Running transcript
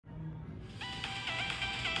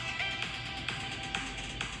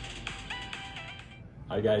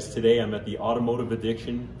Hi guys, today I'm at the Automotive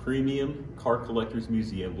Addiction Premium Car Collectors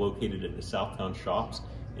Museum located at the Southtown Shops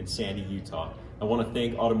in Sandy, Utah. I want to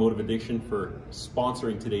thank Automotive Addiction for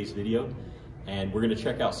sponsoring today's video, and we're going to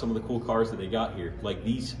check out some of the cool cars that they got here, like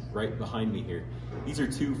these right behind me here. These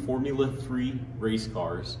are two Formula 3 race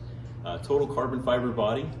cars, total carbon fiber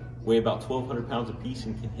body, weigh about 1,200 pounds a piece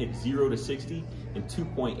and can hit 0 to 60 in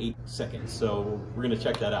 2.8 seconds. So we're going to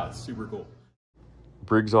check that out. It's super cool.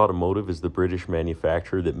 Briggs Automotive is the British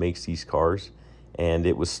manufacturer that makes these cars, and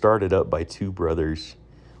it was started up by two brothers.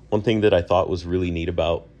 One thing that I thought was really neat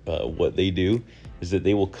about what they do is that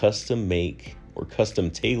they will custom make or custom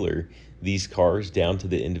tailor these cars down to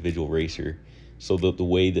the individual racer, so that the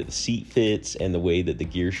way that the seat fits and the way that the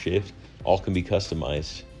gear shift all can be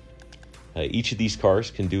customized. Each of these cars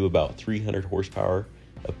can do about 300 horsepower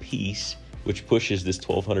a piece, which pushes this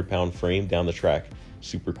 1,200 pound frame down the track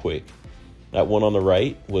super quick. That one on the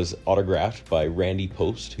right was autographed by Randy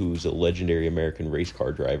Post, who's a legendary American race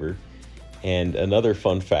car driver. And another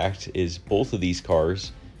fun fact is both of these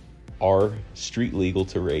cars are street legal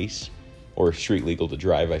to race, or street legal to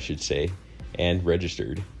drive, I should say, and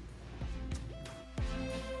registered.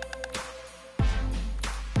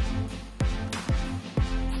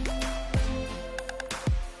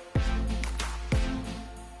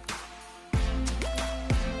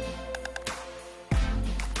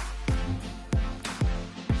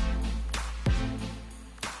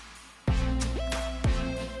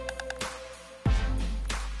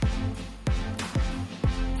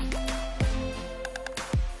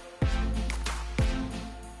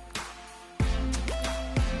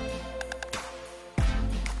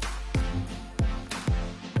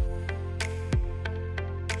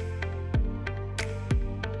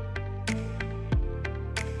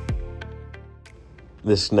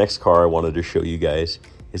 This next car I wanted to show you guys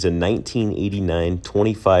is a 1989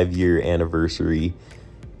 25-year anniversary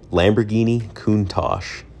Lamborghini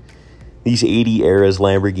Countach. These 80 eras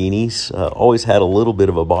Lamborghinis always had a little bit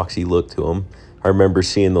of a boxy look to them. I remember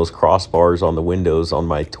seeing those crossbars on the windows on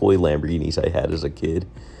my toy Lamborghinis I had as a kid.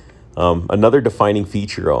 Another defining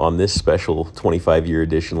feature on this special 25-year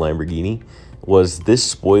edition Lamborghini was this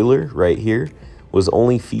spoiler right here was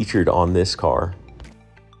only featured on this car.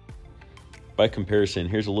 By comparison,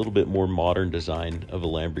 here's a little bit more modern design of a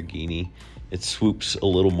Lamborghini. It swoops a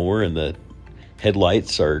little more and the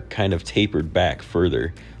headlights are kind of tapered back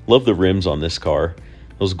further. Love the rims on this car.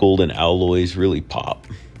 Those golden alloys really pop.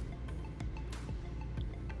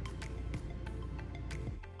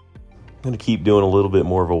 I'm going to keep doing a little bit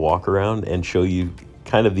more of a walk around and show you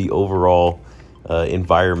kind of the overall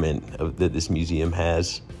environment that this museum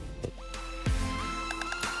has.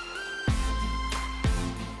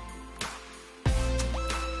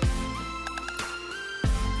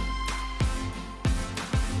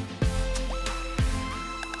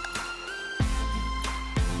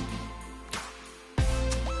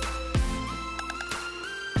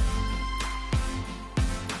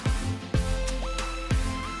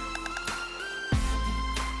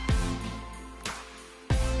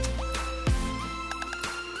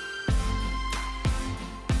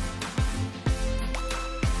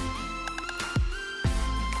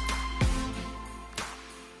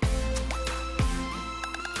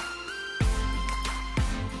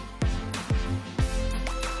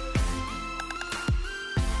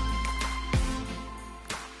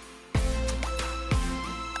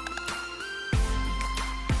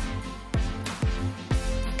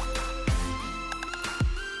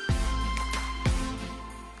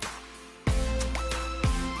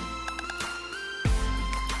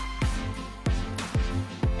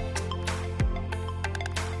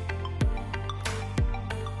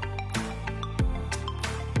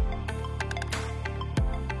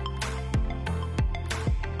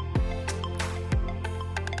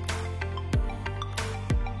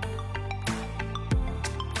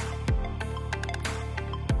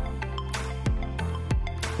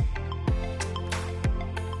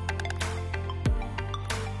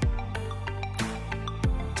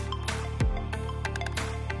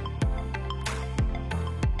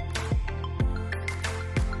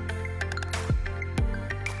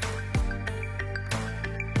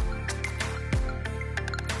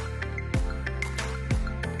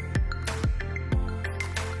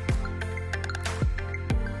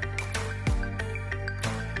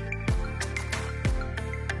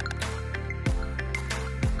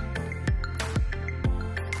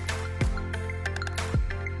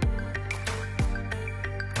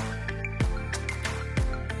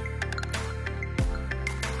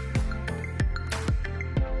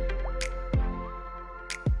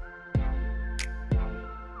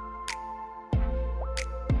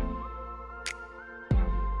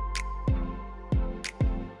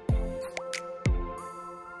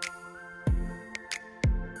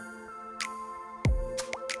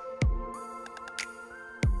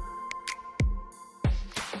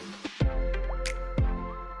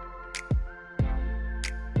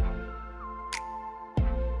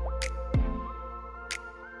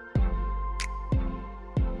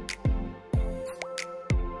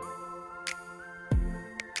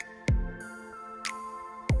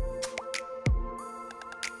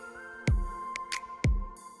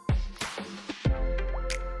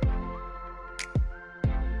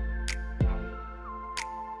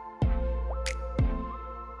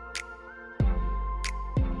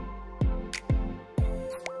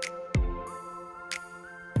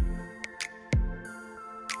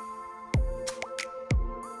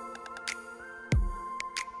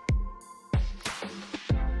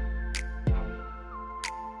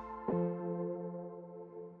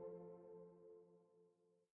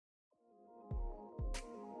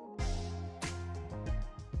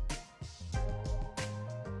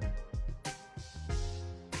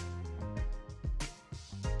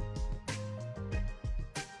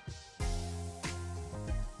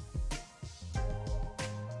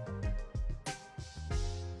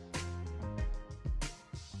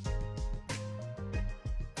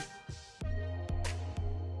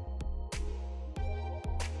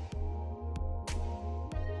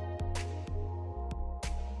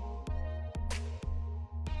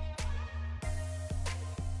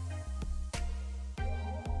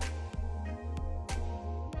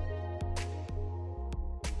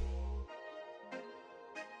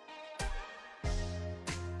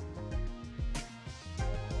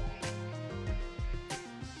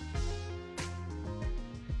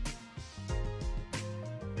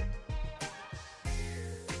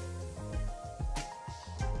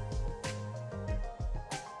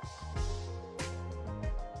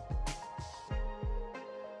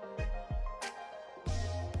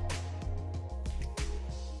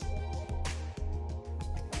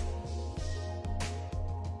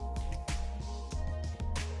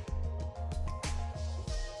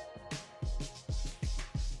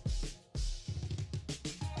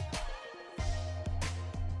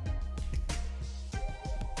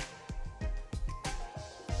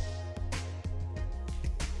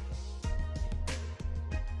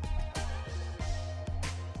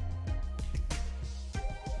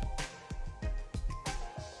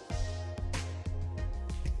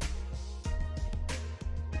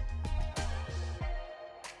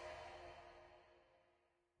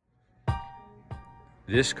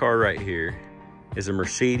 This car right here is a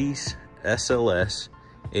Mercedes SLS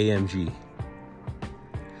AMG.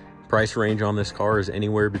 Price range on this car is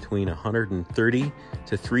anywhere between $130,000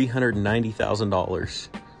 to $390,000.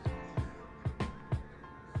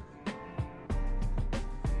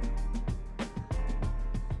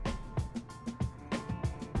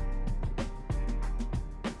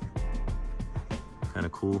 Kind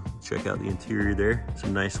of cool. Check out the interior there.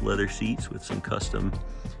 Some nice leather seats with some custom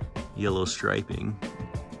yellow striping.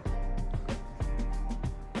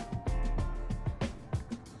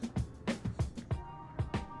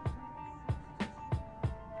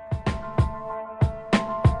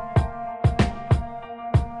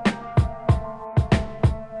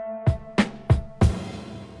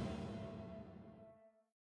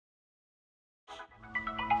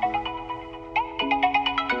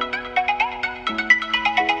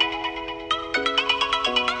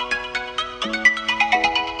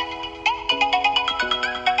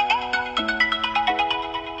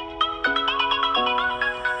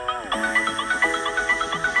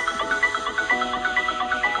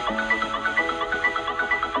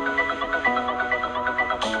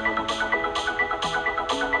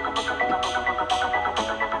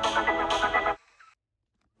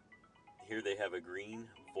 Here they have a green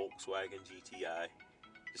Volkswagen GTI.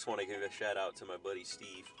 Just want to give a shout out to my buddy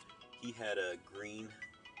Steve. He had a green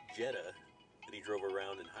Jetta that he drove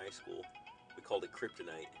around in high school. We called it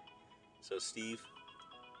Kryptonite. So Steve,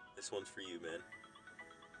 this one's for you, man.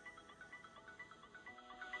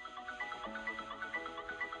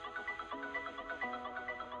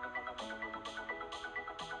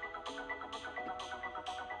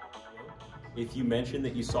 If you mention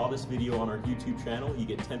that you saw this video on our YouTube channel, you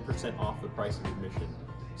get 10% off the price of admission.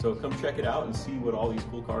 So come check it out and see what all these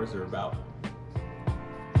cool cars are about.